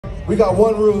We got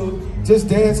one rule, just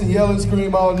dance and yell and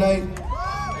scream all night.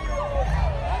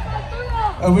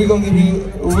 And we're gonna be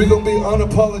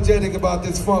unapologetic about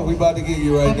this funk we about to give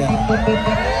you right now.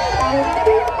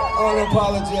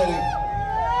 Unapologetic.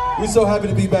 We're so happy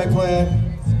to be back playing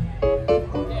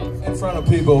in front of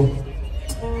people.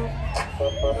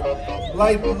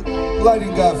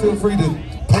 Lighting guy, feel free to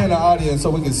pan the audience so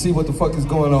we can see what the fuck is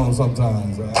going on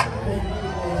sometimes.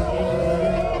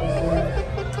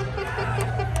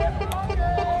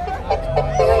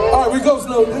 All right, we go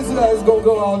slow. This is how it's gonna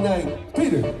go all night.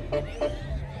 Peter,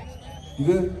 you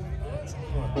good?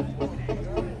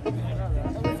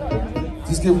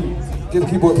 Just give the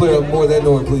keyboard player more of that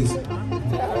noise, please.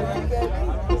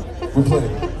 We're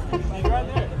playing.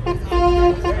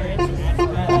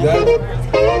 You got it?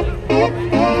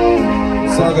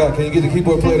 Sound guy, can you get the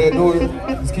keyboard player that noise?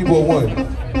 It's keyboard 1.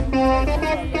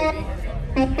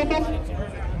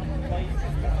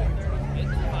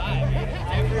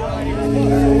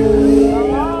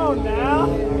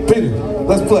 Peter,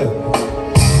 let's play.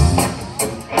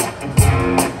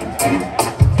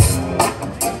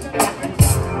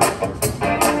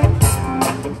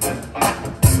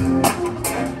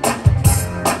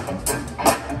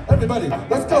 Everybody,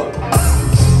 let's go.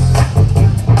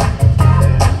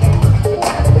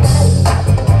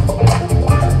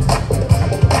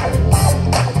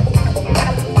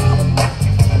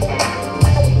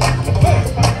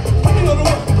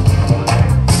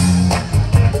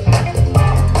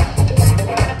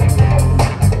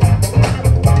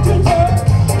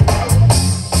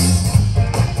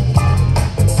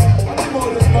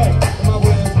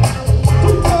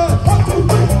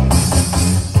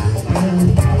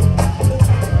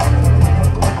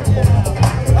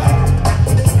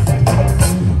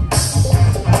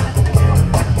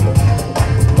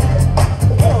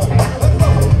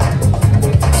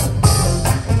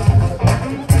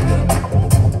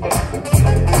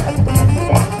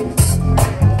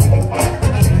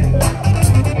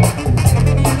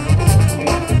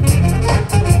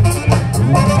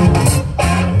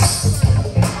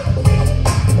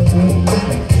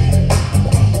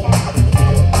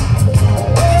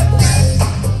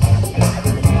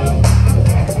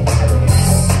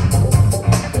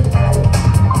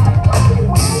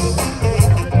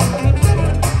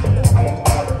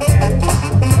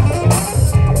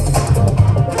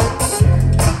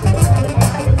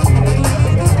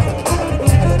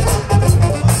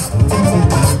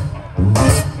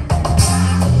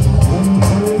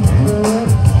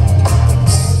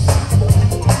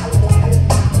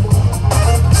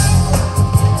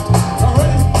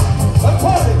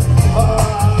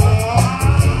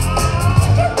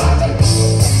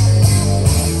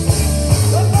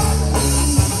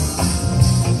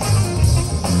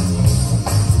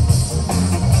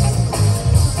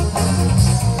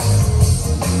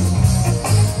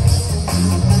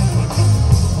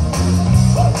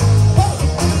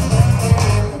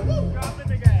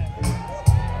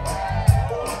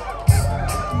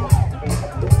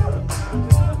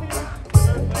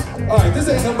 Alright, this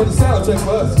ain't nothing but a sound check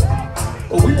for us.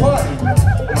 Oh, we party.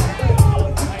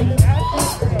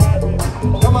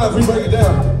 Come on, if we break it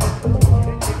down.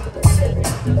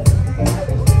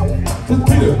 Just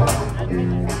Peter.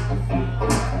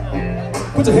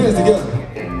 Put your hands together.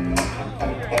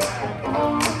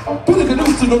 Peter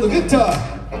Canucci on the guitar.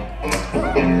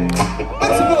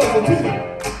 Make some noise for Peter.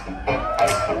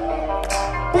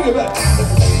 Bring it back.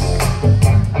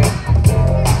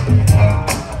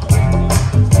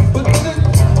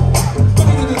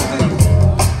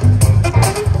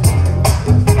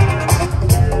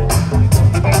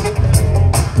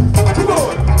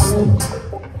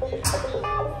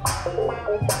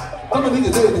 I'm gonna need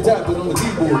to take the tapping on the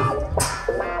keyboard.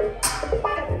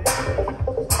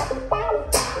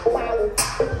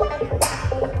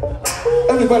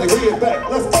 Everybody, bring it back.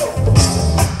 Let's go.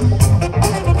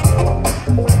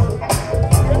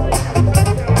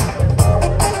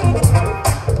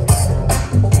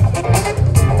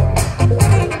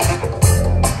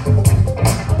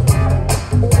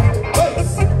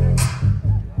 Bass.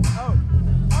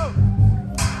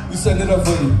 We setting it up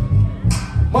for you.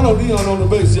 Mono Neon on the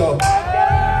bass, y'all.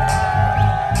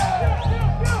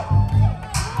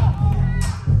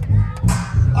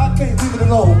 I can't leave it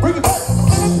alone. Bring it back.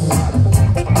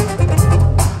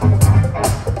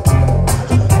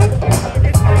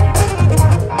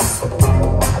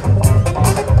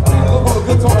 A little more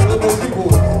guitar, a little more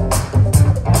keyboard.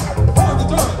 Hold the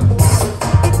drum.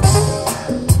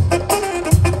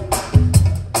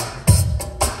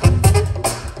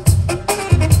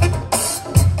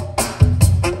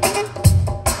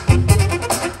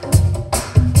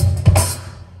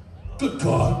 Good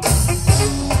God.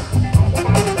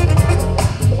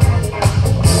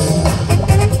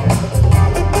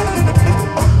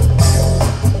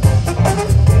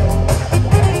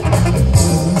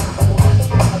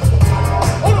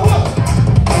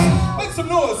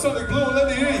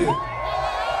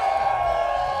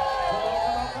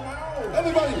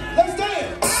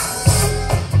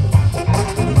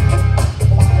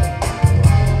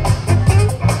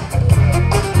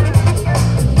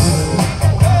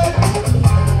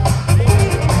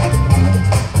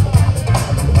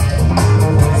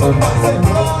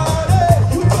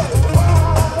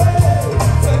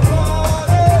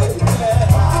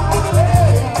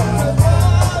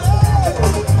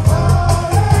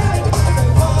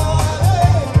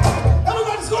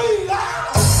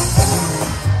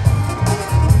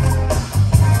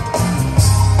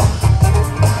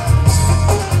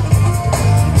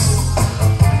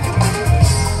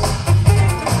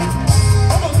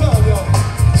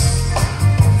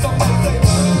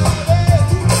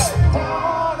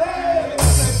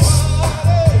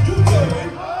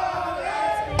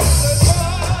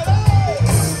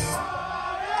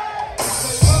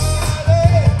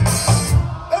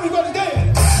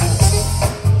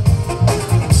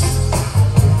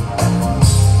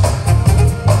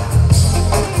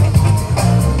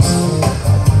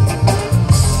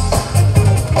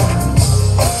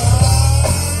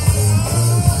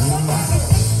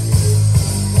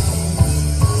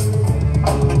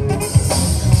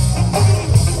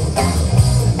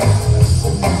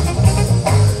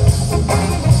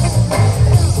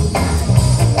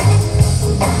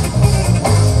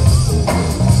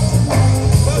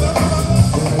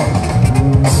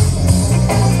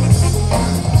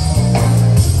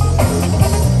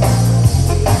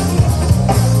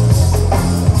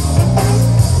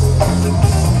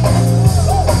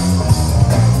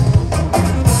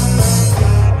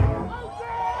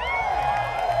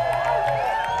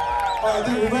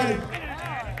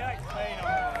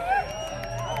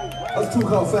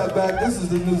 Fatback. This is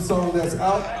the new song that's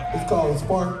out. It's called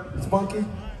Spunky.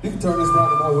 You can turn this down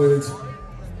to my wigs.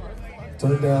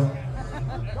 Turn it down.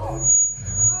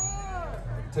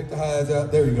 Take the highs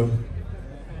out. There you go.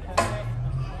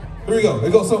 Here we go.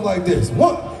 It goes something like this.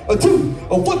 1, a 2,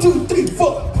 a 1, 2, 3,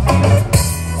 4.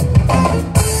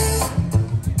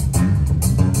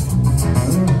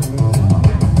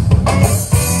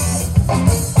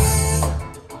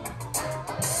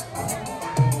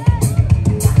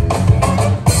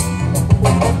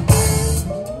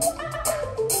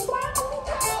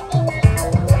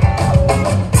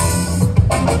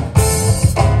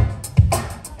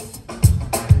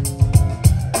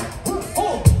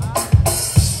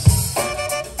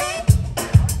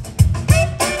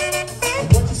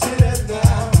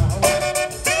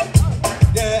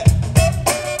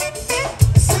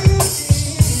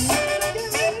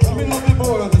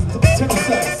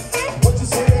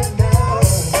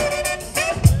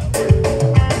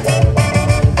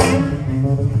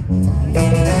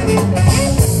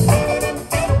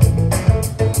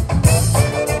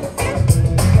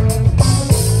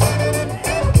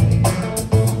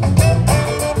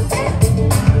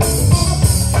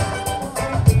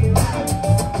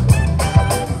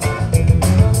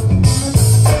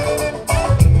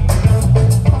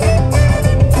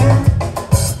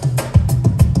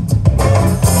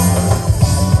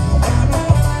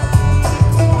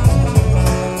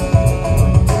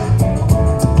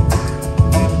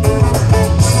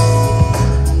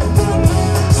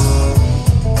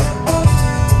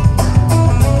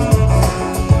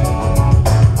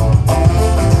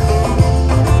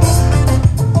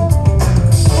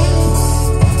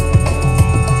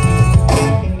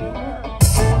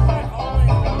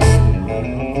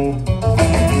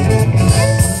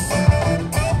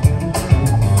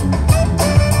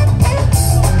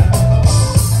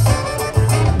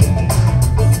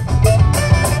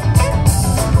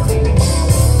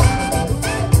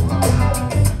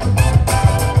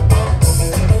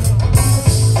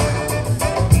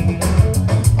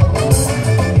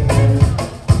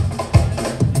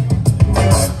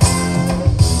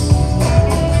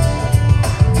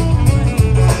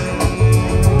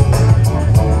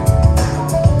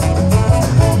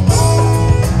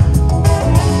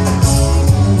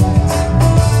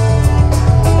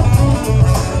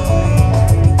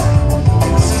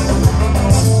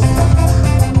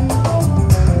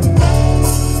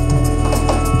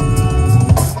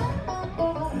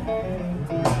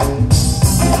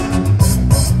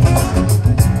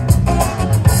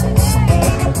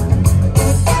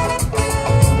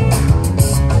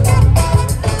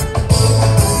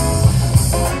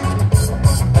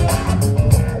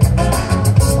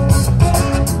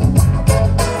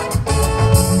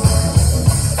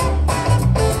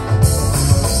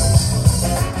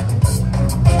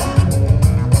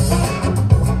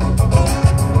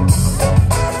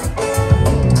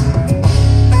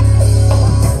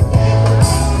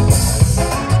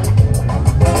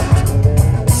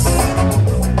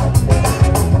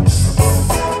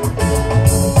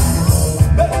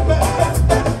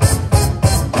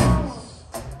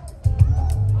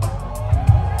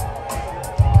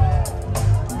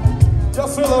 Y'all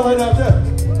feel all right out there?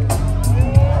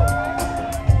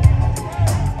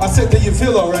 I said, do you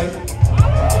feel all right?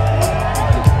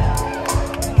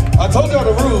 I told y'all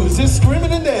the rules, just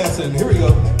screaming and dancing. Here we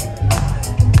go.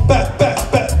 Back,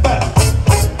 back, back, back.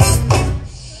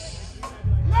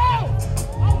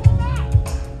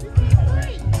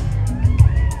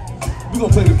 We're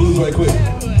gonna play the blues right quick.